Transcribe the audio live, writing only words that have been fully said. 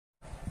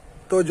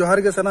तो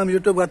जोहार के सनाम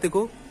यूट्यूब गाते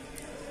को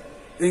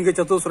इनके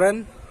चतु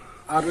सोरेन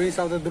और उनी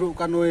साथ दुरुब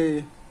का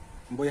नुई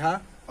बोहा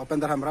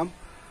उपेंद्र हेम्ब्रम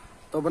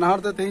तो बनाहर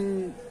ते तीन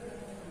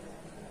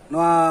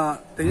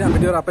तीन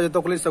वीडियो आप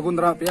जो को सगुन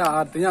दरा पे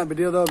और तीन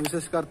वीडियो दो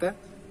विशेष करते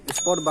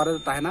स्पोर्ट बारे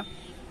तहना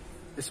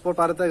स्पोर्ट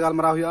बारे ते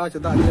गालमारा हुआ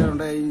चेदा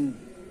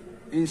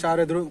इन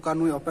सारे दुरुब का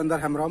नुई उपेंद्र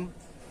हेम्ब्रम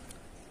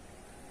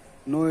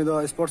नुई दो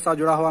स्पोर्ट साथ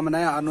जुड़ा हुआ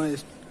मनाया और नुई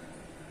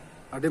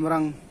अड़ी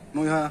मरंग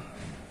नुई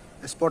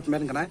स्पोर्ट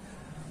मैन कनाय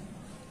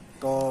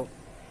तो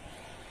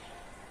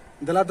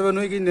दिला तब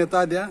नुई की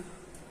नेता दिया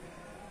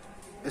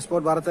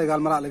स्पोर्ट भारत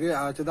गालमारा लगे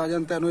चेदा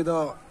जनते नुई दो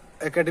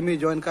एकेडमी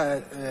जॉइन का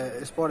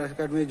स्पोर्ट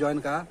एकेडमी जॉइन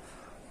का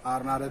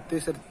और नारे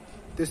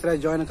तीसरे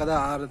जॉइन कदा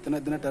और तीन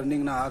दिन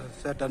टर्निंग ना और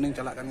से टर्निंग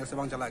चला गया से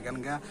बांग चला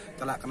गया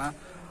चला कना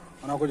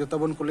ओना को जतो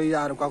बन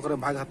कुलिया और का करे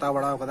भाग हता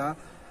बड़ा कदा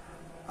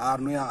और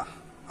नुई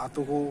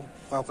आतु को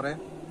का करे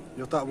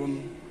जतो बन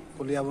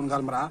कुलिया बन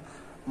गालमारा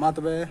मा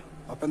तबे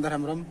उपेंद्र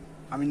हेम्ब्रम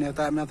आमी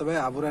नेता में तबे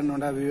आबुरेन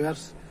नोडा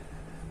व्यूअर्स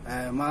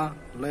मा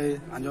लय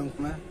आंजम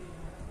में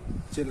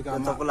चिलका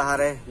तो को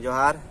लहारे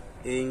जोहार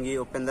इंगी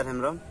उपेंद्र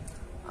हेम्ब्रम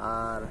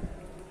और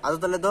आदो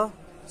तले दो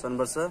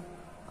सोनबरस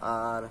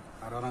और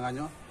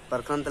रंगाño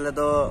परखन तले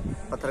दो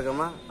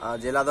पत्थरगमा और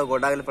जिला दो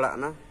गोडा गेल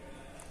पड़ाना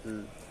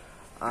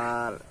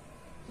और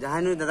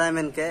जहां नु दादा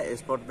मेन के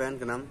स्पोर्ट मैन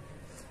के नाम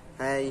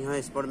है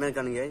इहो स्पोर्ट मैन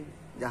कन गई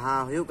जहां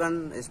हुयु कन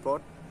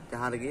स्पोर्ट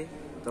जहां रगी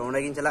तो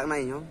ओंडे गिन चलाक ना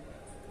इहो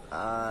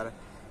और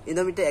इन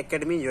दो मिटे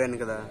एकेडमी जॉइन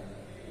कदा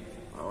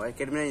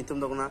एकेडमी नितुम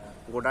दो कना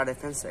गोडा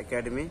डिफेंस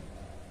एकेडमी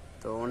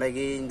तो ओंडे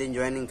गी इन दिन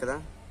जॉइनिंग कदा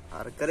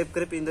और करीब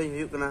करीब इन दो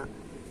हुयु कना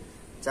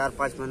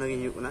 4-5 महीना गी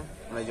हुयु कना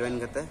ओंडे जॉइन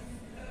करते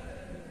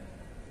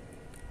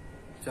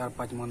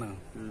 4-5 महीना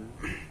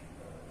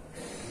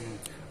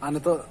आने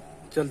तो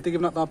चलती की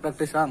ना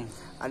प्रैक्टिस आंग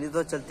आनी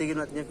तो चलती की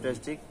ना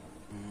प्लास्टिक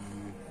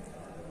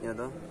ये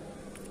तो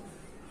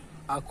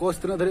आ कोर्स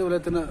तना धरी बोले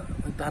तना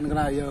तहन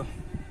कना ये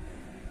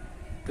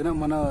तना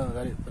मना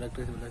धरी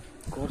प्रैक्टिस बोले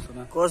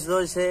कोर्स दो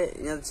से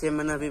 6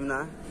 महीना भी बना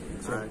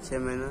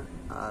 6 महीना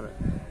और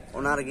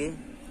ओनार गी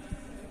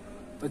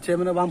तो 6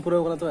 महीना बाम पूरा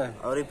कला तो है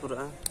और ही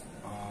पूरा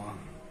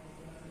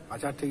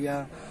अच्छा ठीक है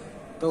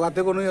तो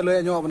गाते को नुई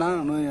लय जो अपना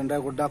नुई अंडा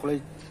गोड्डा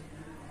कॉलेज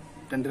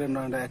टेंडर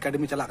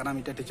एकेडमी चला कना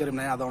मिटे टीचर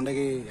में आदो ओंडे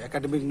की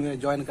एकेडमी नुई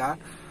जॉइन का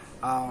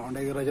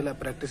ओंडे की रजले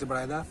प्रैक्टिस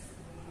बढ़ायदा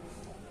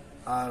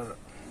और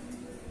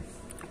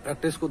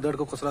प्रैक्टिस को दड़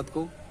को कसरत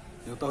को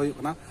जो तो हुई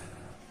कना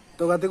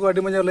तो गाते को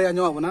अडी मजा लय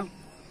आजो अपना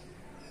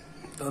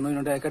तो नुई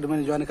ओंडे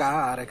एकेडमी जॉइन का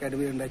और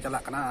एकेडमी ओंडे चला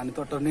कना अनि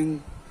तो टर्निंग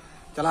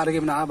चला रगे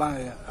में बा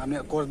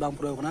आने कोर्स बांग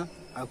पूरा कना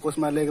कोर्स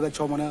में ले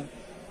 6 महीना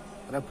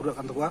रे पूरा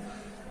कन तकवा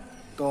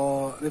तो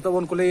नितो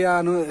बन कुलिया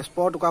नु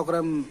स्पोर्ट का करे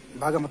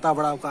भाग मता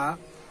बड़ा का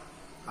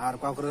और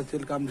का करे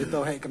चिल काम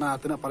जितो है कना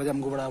तना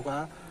परजम गु बड़ा का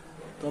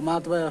तो मा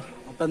तबे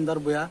उपेंद्र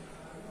बुया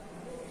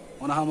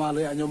ओना मा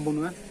ले आजम बुन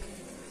में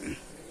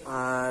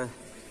और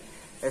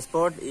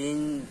स्पोर्ट इन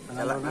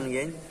चला कन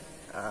गे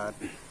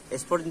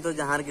स्पोर्ट तो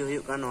जहां गे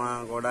हुयु का नवा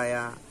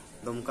गोडाया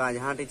दुमका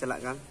जहां टी चला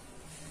कन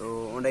तो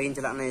ओंडे गिन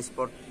चला ना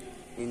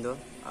स्पोर्ट इन दो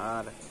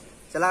और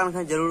चला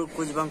कन जरूर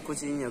कुछ बांग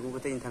कुछ इन अगु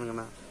कते इन थान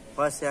कना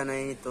फर्स्ट या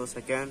नहीं तो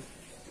सेकंड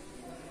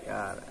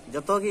यार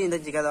जतो की इन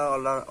चिका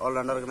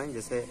ऑलराउंडर कना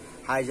जैसे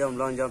हाई जंप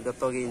लॉन्ग जंप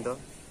जतो की इन दो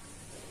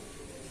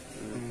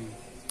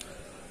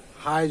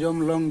हाई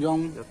जंप लॉन्ग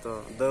जंप जतो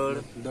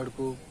दड़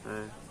को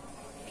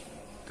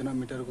कितना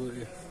मीटर को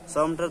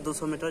 100 मीटर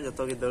 200 मीटर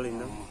जतो की दड़ इन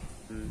दो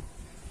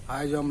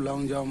हाई जंप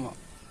लॉन्ग जंप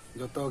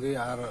जतो की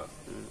और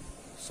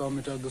 100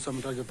 मीटर 200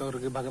 मीटर जतो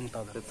की भाग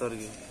मता जतो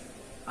की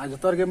आ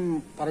जतो के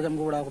परजम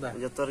को बड़ा होता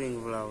जतो की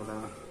बड़ा होता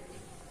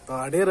तो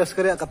अडे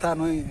रस्कर कथा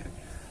नुई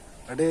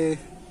अडे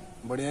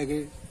बढ़िया की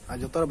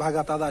जोतर भाग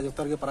आता था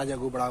जोतर के प्राइज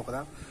अगू बढ़ाव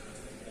कदा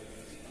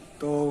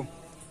तो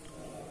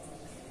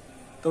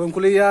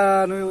कुलिया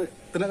नुई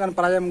तना गान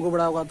प्राइज अगू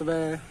बढ़ाव का तबे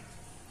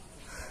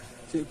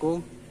ची को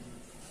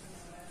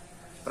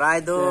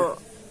प्राइज दो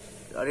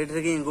अडी ढेर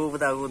की अगू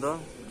बता अगू दो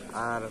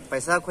और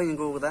पैसा खोई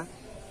अगू बता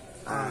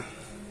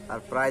और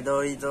प्राइज दो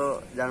ई तो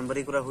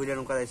जनवरी कुरा हुई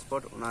लेन का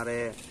स्पोर्ट उनारे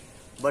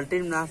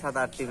बल्टीम ना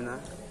 7-8 टीम ना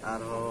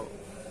और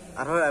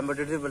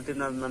एम्बेडेड बल्टी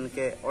ना मन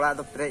के ओड़ा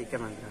तो प्रेज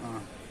करना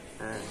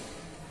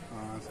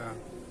अच्छा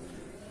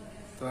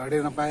तो अड़ी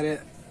नपाय रे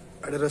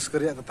अड़ी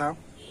रस्कर कथा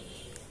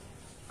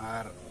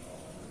और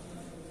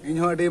इन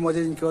हो अड़ी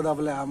मजे इन केदा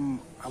बोले आम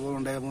अब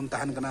ओंडे बन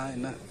तहन कना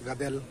इन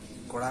गादेल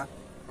कोड़ा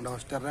ओंडे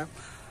हॉस्टल रे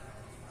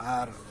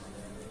और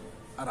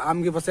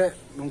आम के पसे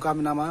नुका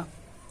मिनामा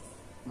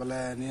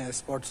बोले नि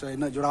स्पोर्ट्स से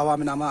इन जुड़ा हुआ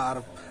मिनामा और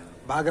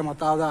भाग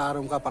मतावदा और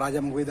उनका पराजय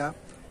मुगुदा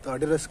तो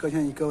अड़ी रस्कर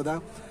इन केदा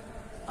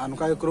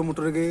अनुका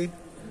कुरुमुटु रे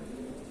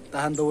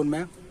तहन दोन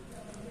में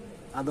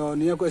आदो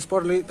निया को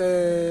स्पोर्ट लेते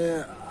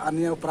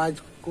निया प्राइज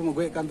को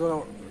मगुए कान तो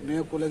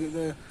निया को लगी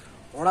ते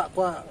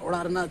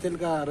ओड़ा रना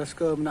चलका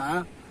रस्क मना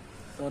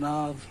तो ना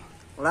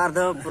ओड़ा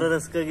दो पूरा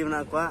रस्क गी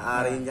मना को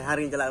और इन जहां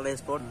रे चला ले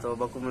स्पोर्ट तो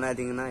बकु मना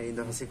दिंगना इन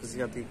दो हसी खुशी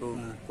काती को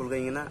कुल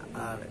गईना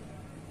और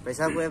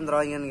पैसा को एम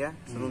द्रवांगन गया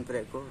सुनुन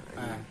प्रे को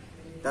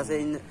तासे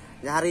इन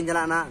जहाँ रीन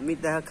चलाना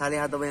मिद खाली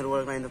हाथ बे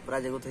रुआड़ करना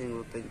प्राइज अगू थे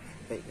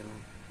हेज करना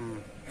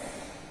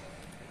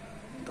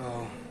तो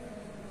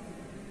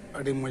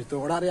अड़ी मज तो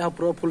ओड़ा रे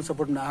पूरा फुल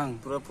सपोर्ट ना हंग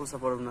पूरा फुल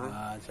सपोर्ट ना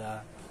अच्छा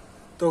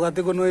तो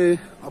गाते को नुई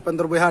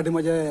उपेंद्र बहा अड़ी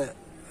मजे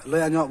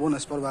लय आñो बन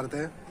स्पोर्ट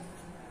बारते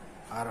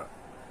और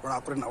ओड़ा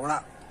करन ओड़ा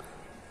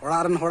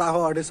रन होड़ा हो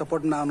अड़ी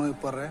सपोर्ट ना नुई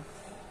ऊपर रे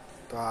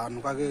तो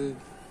नुका के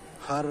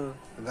हर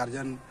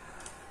गार्जियन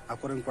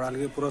आपन कोड़ा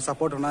लगे पूरा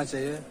सपोर्ट होना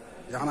चाहिए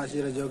जहां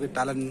चीज रे जो कि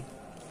टैलेंट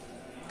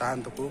तान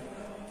तको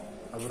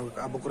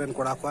अब कोरेन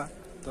कोड़ा को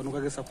तो नुका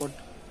के सपोर्ट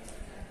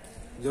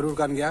जरूर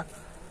कान गया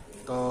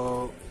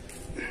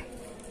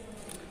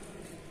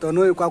तो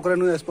नुई का करे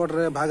नुई स्पोर्ट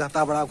रे भाग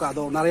हता बड़ा का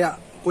दो ना रे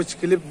कुछ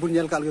क्लिप बुन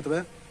जेल काल के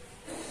तबे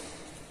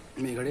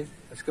मी घड़ी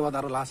इसके बाद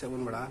आरो लास्ट से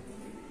बुन बड़ा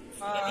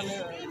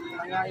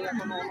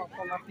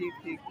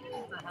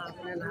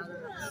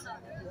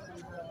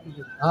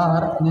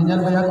और निजल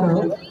भैया को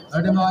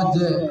अड़ी मौज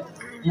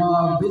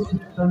बीच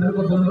टंडर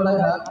को दोन बड़ा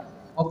है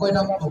अकोय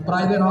ना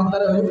प्राइवेट होंदर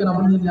होय के ना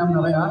बुन नाम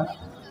ना भैया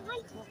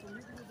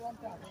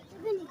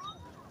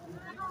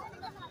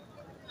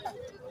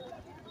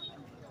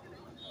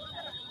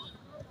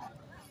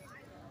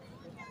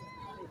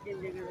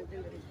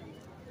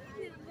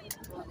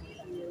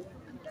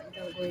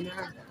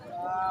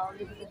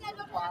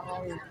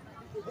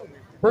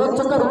दो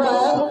चक्कर हुआ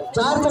है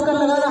 4 चक्कर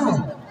लगाना है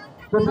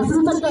तो दूसरी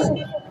चक्कर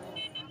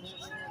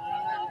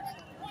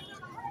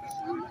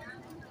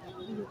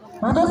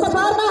उधर से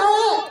मारना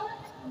है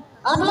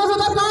अगला से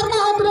मारना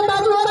है पूरे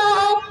बाजू हो रहा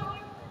है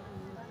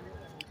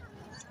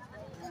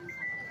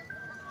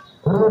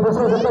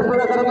दूसरा चक्कर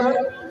पूरा करना है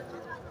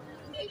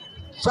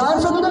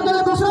 400 मीटर का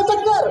दूसरा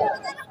चक्कर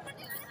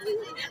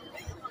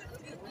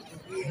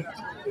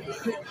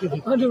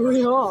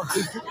हो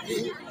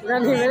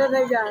रनिंग मेरे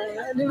नहीं जाए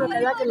रनिंग में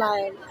कला के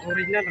लाए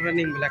ओरिजिनल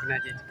रनिंग लगना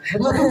चाहिए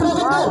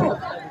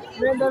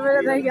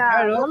मेरे नहीं गया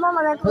मम्मा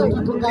मने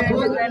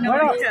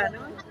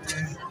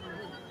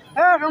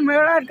ए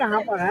मेरा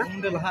कहां पर है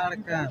दुल्हार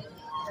का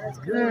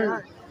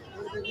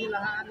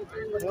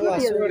वो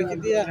छोड़ के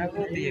दिया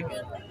रखो दिए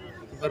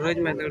रोज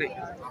में दौड़ी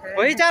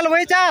वही चल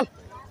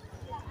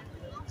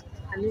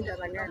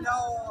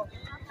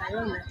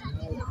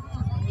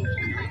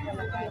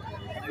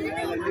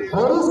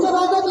और उसके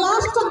बाद एक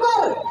लास्ट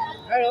चक्कर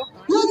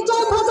ये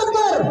चौथा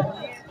चक्कर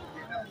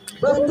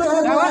बचते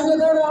हैं आगे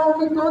दे राउंड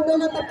में कौन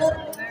देना टक्कर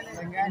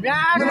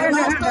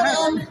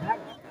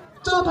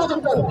चौथा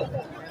चक्कर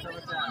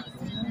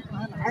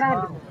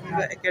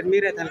एकेडमी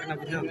रे थाल कना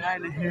बुझो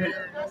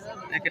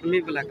एकेडमी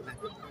को लगता है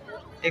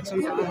 100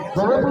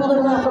 बहुत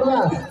बढ़िया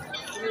प्रयास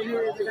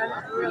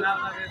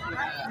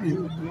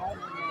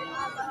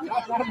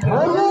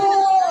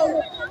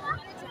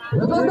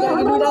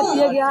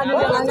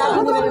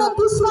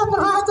दूसरा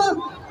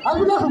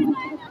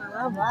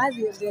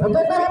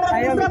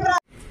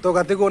तो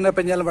गाते को उन्हें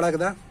पेंजल बड़ा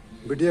कदा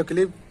वीडियो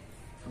क्लिप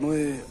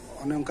नुई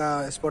उन्हें उनका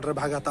स्पोर्ट रे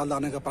भाग हताल दा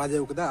उन्हें का प्राइज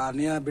उकदा आ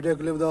निया वीडियो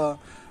क्लिप दो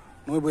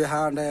नुई बुया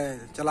अंडे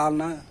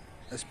चलालना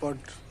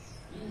स्पोर्ट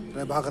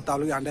रे भाग हताल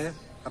गे अंडे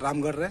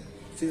रामगढ़ रे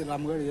सी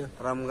रामगढ़ ये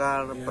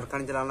रामगढ़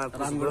प्रखंड चलाना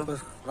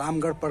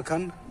रामगढ़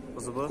प्रखंड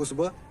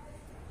कुसबा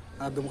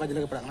दुमका जिले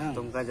के पड़ा ना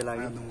दुमका जिला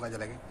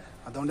के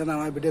अद उन्हें ना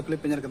वीडियो क्लिप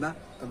पेंजल कदा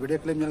तो वीडियो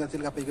क्लिप नेल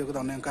चिल का पे के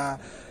उन्हें का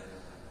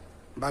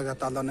भाग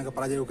हताल दा उन्हें का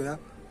प्राइज उकदा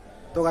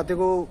तो गाते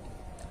को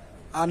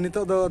और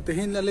नितो दो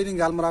तेहिन लाली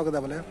गालमराव कदा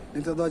बोले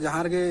नितो दो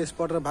जहाँ रे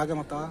स्पॉट रे भागे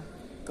हतावा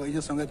तो इन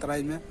संगे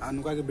तराई में और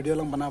नुका के वीडियो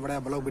लंग बना बड़ा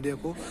ब्लॉग वीडियो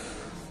को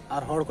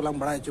और हर को लंग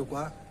बड़ा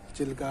चुका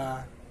चिलका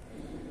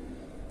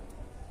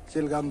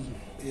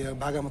ये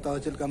भागे हतावा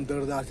चिलकाम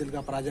दौड़ा चिलका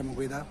प्राइज में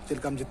अगुदा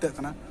चिलकाम जिते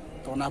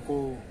तो ना को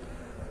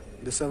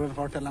डिस्टर्बेंस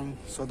हर ठेलंग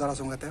सोदरा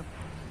संगते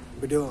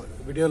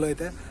वीडियो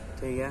लयते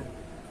ठीक है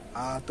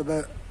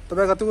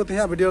तबे गतु को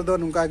तिहा वीडियो दो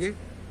नुका की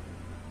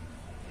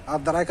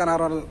आप दराय कान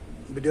और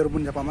वीडियो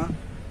बन जापामा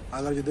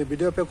अगर जो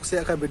वीडियो पे कुछ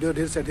वीडियो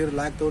ढेर से ढेर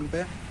लाइक तो उन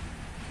पे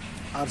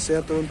और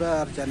शेयर तो उन पे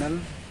और चैनल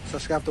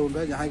सब्सक्राइब तो उन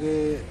पे जहाँ के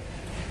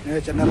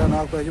मेरे चैनल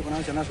नवा को हजू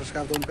चैनल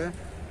सब्सक्राइब तो उन पे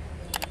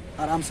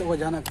आराम से वो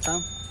जाना अच्छा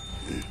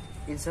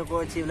इन सबको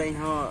अचीव लाई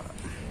हो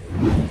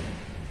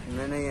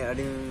मैंने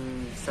अड़ी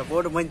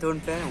सपोर्ट बन तो उन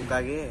पे उनका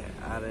के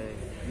और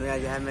नया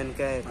जहाँ मैंने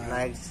के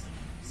लाइक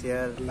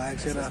शेयर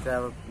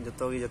सब्सक्राइब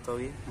जतोगी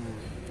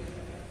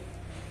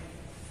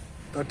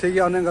तो ठीक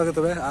है उन्हें गए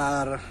तबे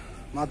और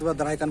मा तबे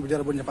दराय कान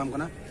वीडियो बन जापाम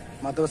कना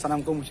मा तबे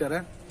सनाम को मुचारे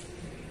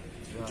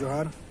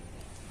जोहार।